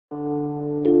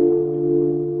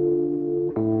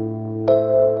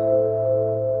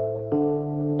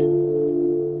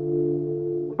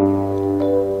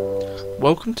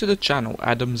Welcome to the channel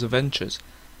Adam's Adventures,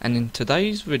 and in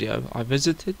today's video I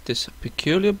visited this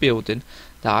peculiar building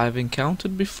that I have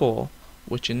encountered before,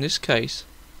 which in this case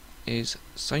is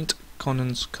St.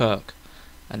 Conan's Kirk,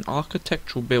 an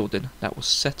architectural building that was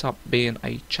set up being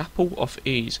a chapel of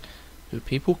ease who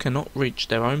people cannot reach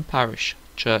their own parish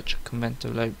church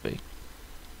conventually.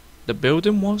 The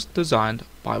building was designed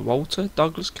by Walter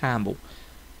Douglas Campbell.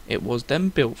 It was then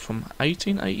built from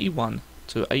 1881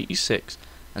 to 86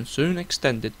 and soon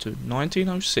extended to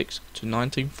 1906 to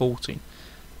 1914,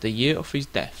 the year of his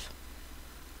death.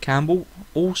 Campbell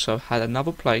also had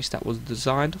another place that was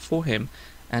designed for him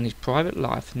and his private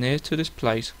life near to this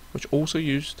place, which also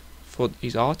used for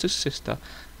his artist sister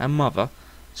and mother,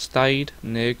 stayed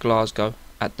near Glasgow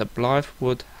at the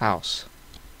Blythewood House.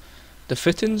 The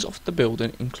fittings of the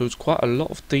building includes quite a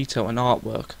lot of detail and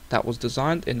artwork that was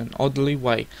designed in an oddly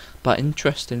way but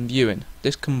interesting viewing.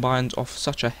 This combines of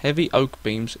such a heavy oak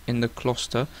beams in the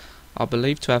cloister are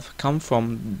believed to have come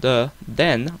from the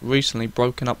then recently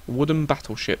broken up wooden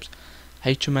battleships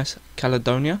HMS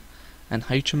Caledonia and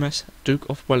HMS Duke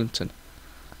of Wellington.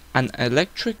 An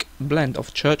eclectic blend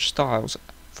of church styles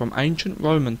from ancient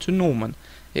Roman to Norman.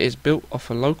 It is built of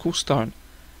a local stone.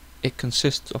 It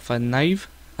consists of a nave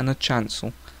and a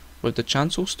chancel, with the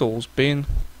chancel stalls being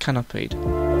canopied.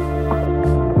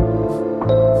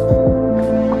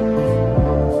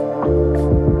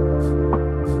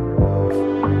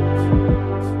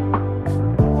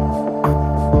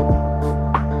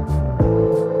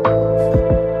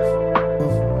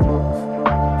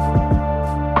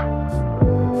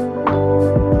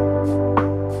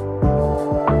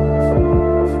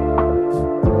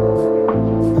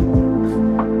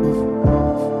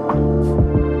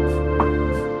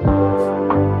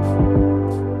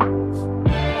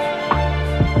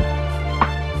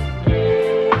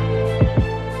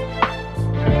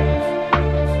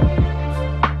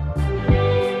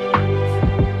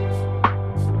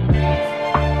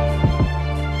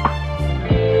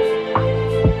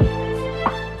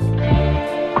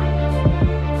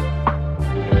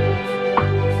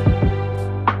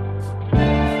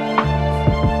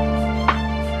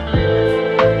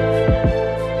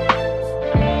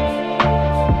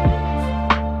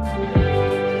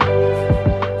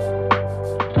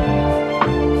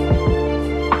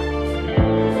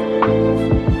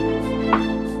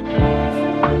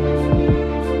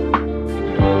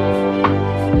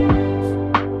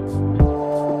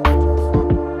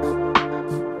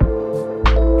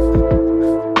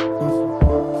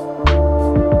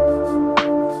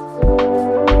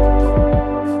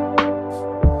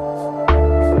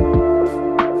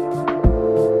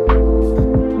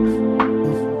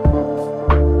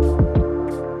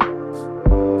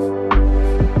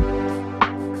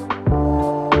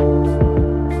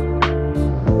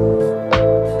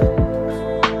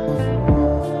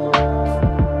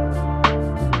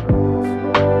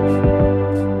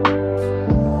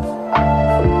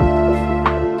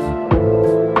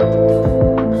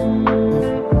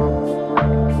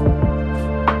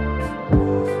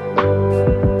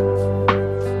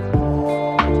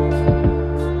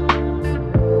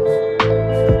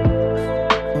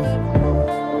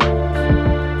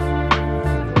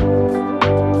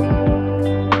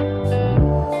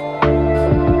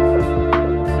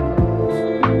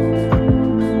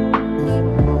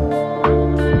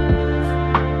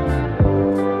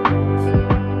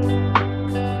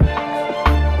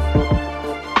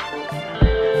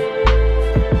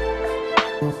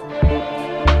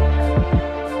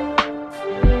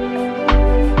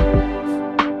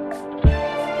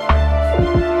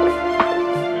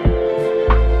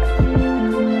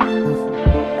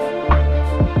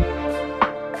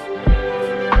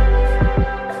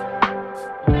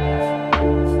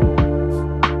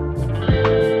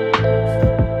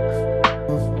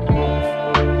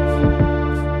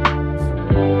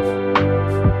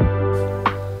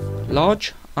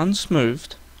 Large,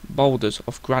 unsmoothed boulders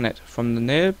of granite from the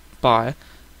nearby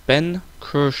Ben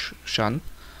Cruachan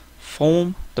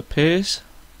form the piers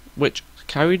which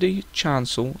carry the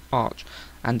chancel arch,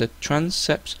 and the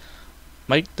transepts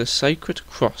make the sacred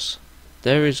cross.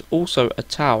 There is also a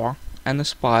tower and a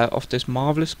spire of this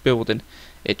marvellous building.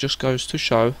 It just goes to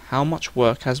show how much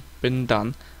work has been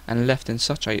done and left in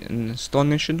such an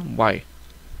astonishing way.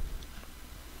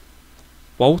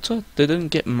 Walter didn't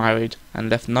get married and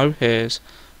left no heirs,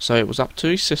 so it was up to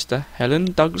his sister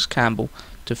Helen Douglas Campbell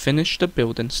to finish the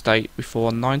building state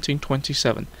before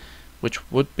 1927,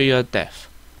 which would be her death.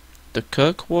 The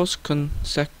kirk was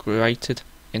consecrated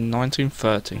in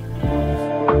 1930.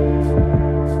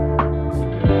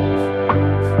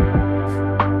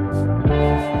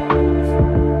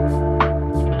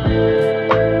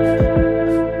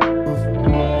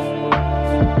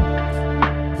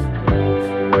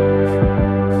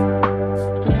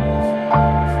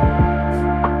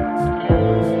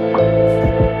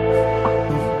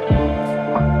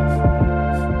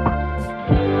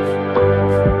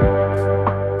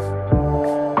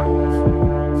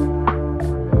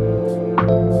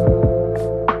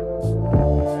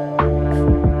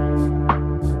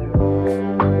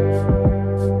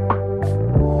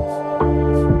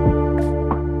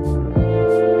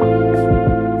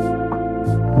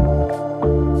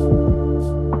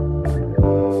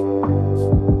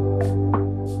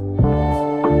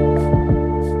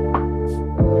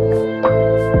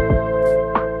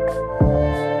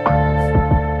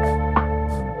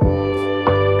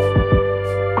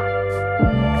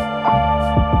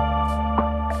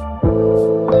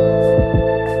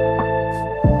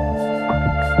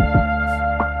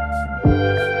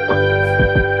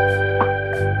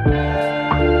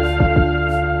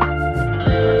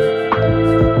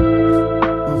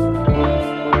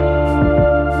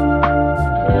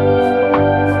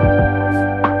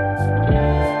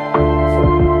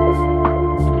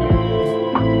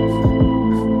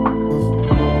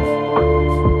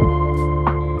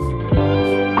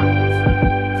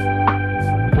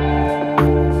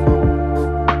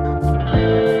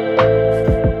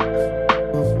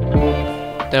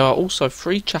 There are also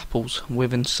 3 chapels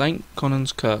within St.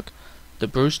 Conan's Kirk. The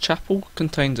Bruce Chapel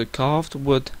contains a carved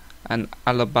wood and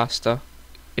alabaster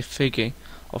effigy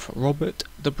of Robert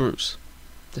the Bruce.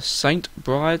 The St.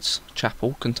 Bride's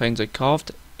Chapel contains a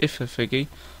carved effigy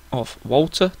of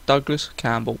Walter Douglas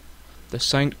Campbell. The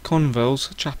St.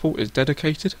 Conville's Chapel is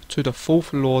dedicated to the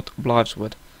 4th Lord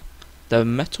Blitheswood. The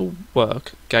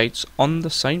metalwork gates on the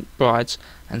St. Bride's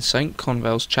and St.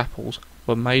 Conville's chapels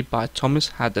were made by Thomas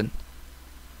Haddon.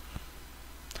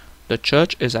 The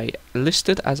church is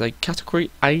listed as a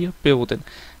Category A building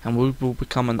and will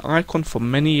become an icon for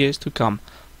many years to come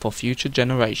for future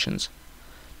generations.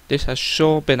 This has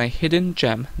sure been a hidden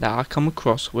gem that I come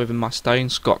across within my stay in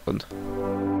Scotland.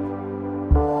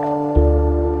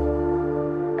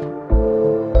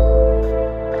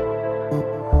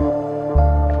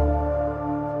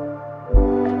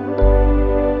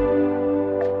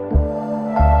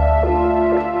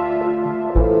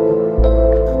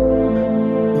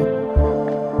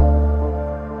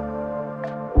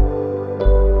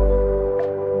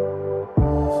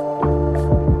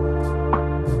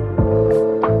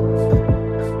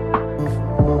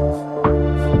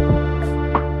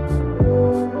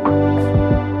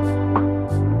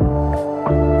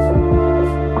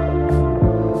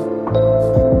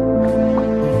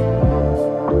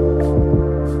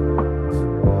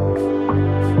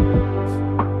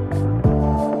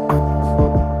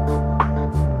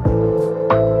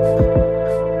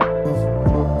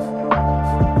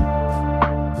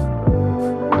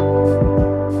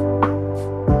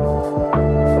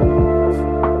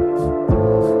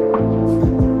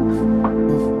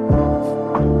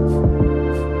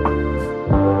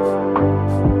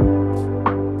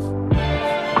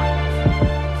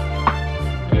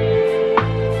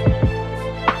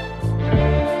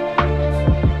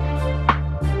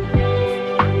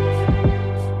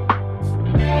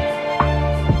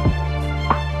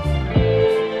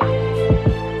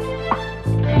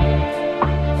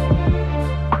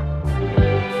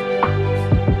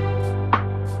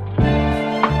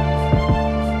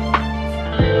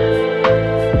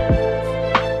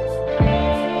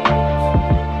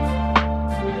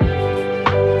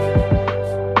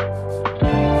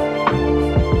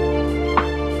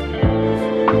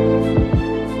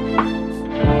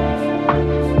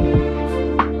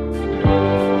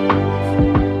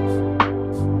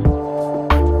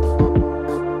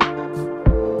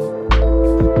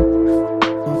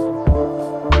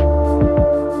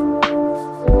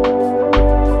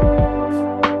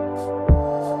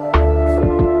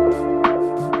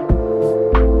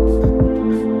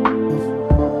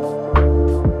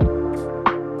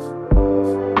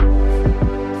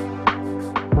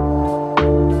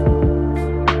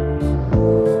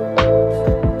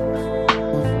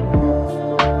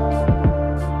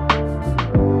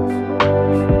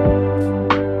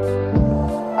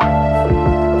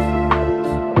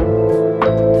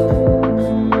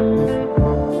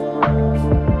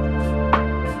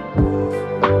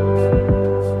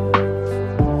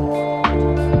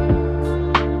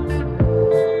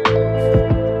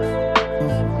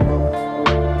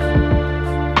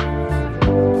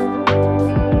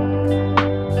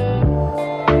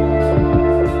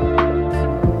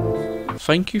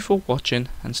 thank you for watching,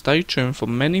 and stay tuned for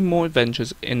many more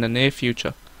adventures in the near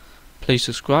future. Please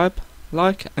subscribe,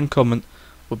 like and comment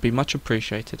would be much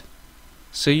appreciated.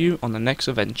 See you on the next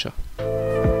adventure.